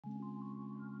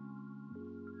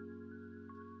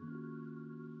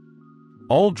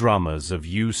All dramas of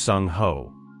Yoo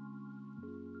Seung-ho.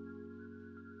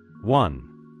 1.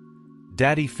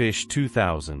 Daddy Fish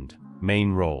 2000,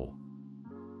 main role.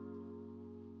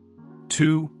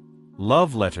 2.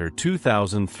 Love Letter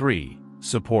 2003,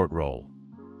 support role.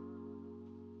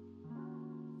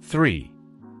 3.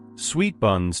 Sweet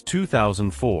Buns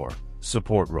 2004,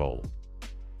 support role.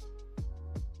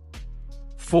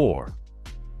 4.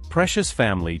 Precious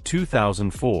Family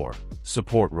 2004,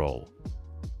 support role.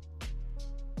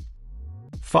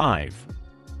 5.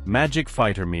 Magic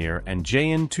Fighter Mir and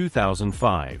Jaein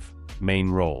 2005, main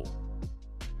role.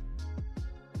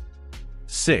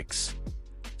 6.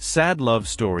 Sad Love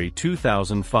Story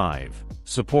 2005,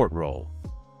 support role.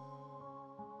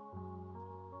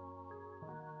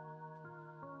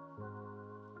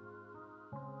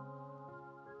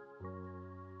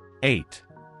 8.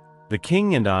 The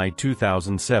King and I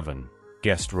 2007,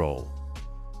 guest role.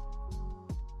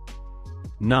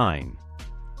 9.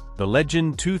 The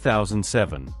Legend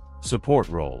 2007, support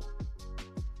role.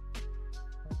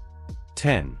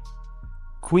 10.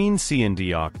 Queen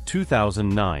Seondeok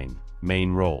 2009,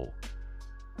 main role.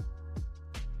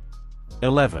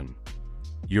 11.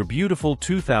 You're Beautiful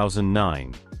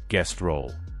 2009, guest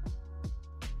role.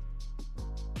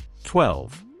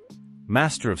 12.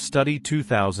 Master of Study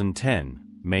 2010,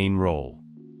 main role.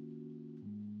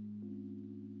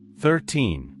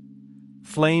 13.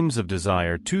 Flames of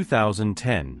Desire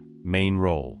 2010, main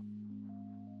role.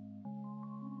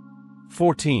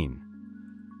 14.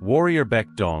 Warrior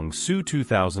Baekdong Soo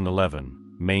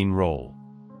 2011, main role.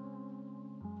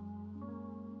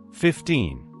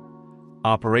 15.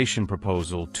 Operation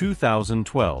Proposal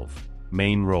 2012,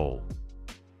 main role.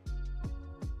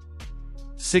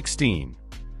 16.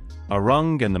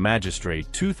 Arung and the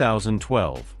Magistrate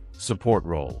 2012, support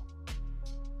role.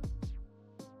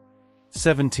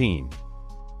 17.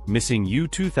 Missing You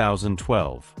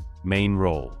 2012, main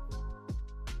role.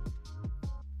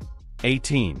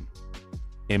 18.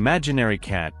 Imaginary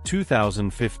Cat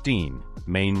 2015,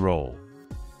 main role.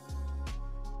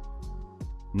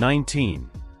 19.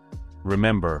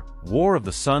 Remember, War of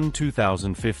the Sun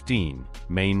 2015,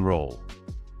 main role.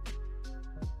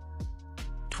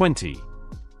 20.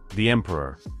 The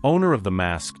Emperor, Owner of the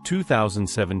Mask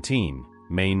 2017,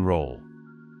 main role.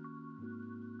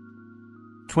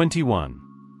 21.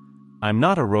 I'm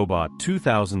Not a Robot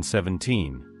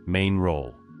 2017, main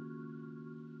role.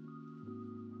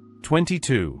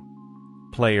 22.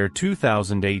 Player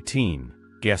 2018,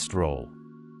 guest role.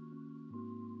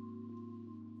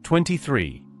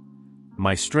 23.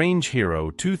 My Strange Hero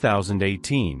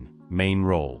 2018, main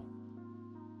role.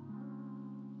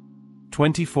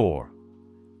 24.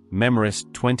 Memorist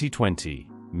 2020,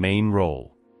 main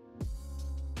role.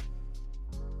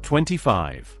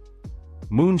 25.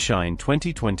 Moonshine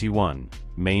 2021,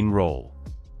 main role.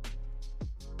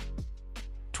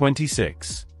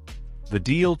 26. The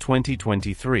Deal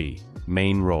 2023,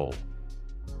 main role.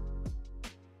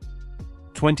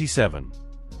 27.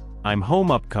 I'm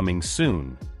Home Upcoming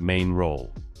Soon, main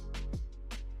role.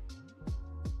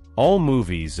 All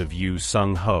movies of Yoo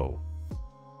Seung-ho.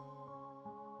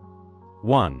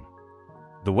 1.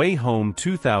 The Way Home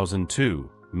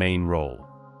 2002, main role.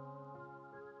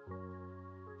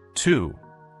 2.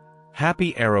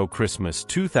 Happy Arrow Christmas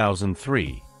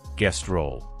 2003, guest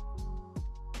role.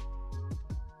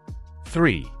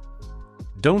 3.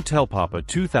 Don't Tell Papa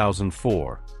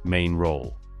 2004, main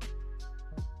role.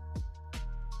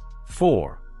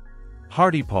 4.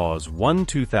 Hardy Paws 1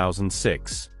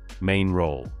 2006, main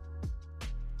role.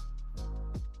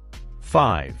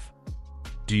 5.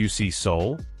 Do You See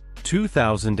Soul?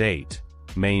 2008,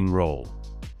 main role.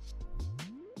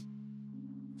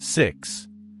 6.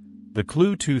 The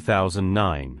Clue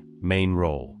 2009, main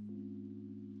role.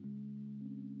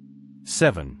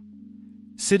 7.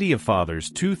 City of Fathers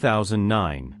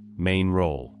 2009, main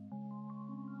role.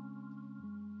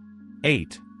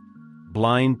 8.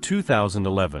 Blind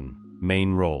 2011,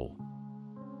 main role.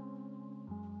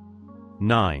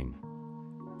 9.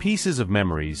 Pieces of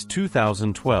Memories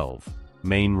 2012,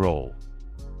 main role.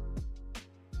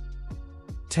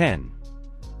 10.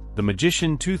 The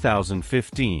Magician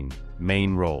 2015,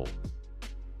 main role.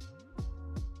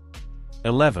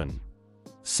 11.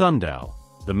 Sundow,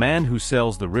 The Man Who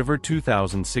Sells the River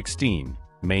 2016,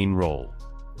 main role.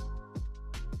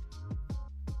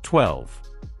 12.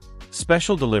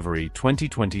 Special Delivery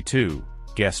 2022,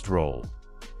 guest role.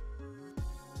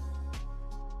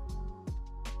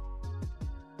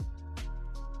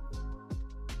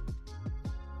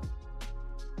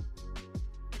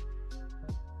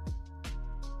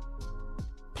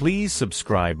 Please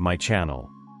subscribe my channel.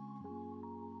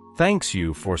 Thanks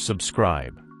you for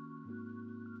subscribe.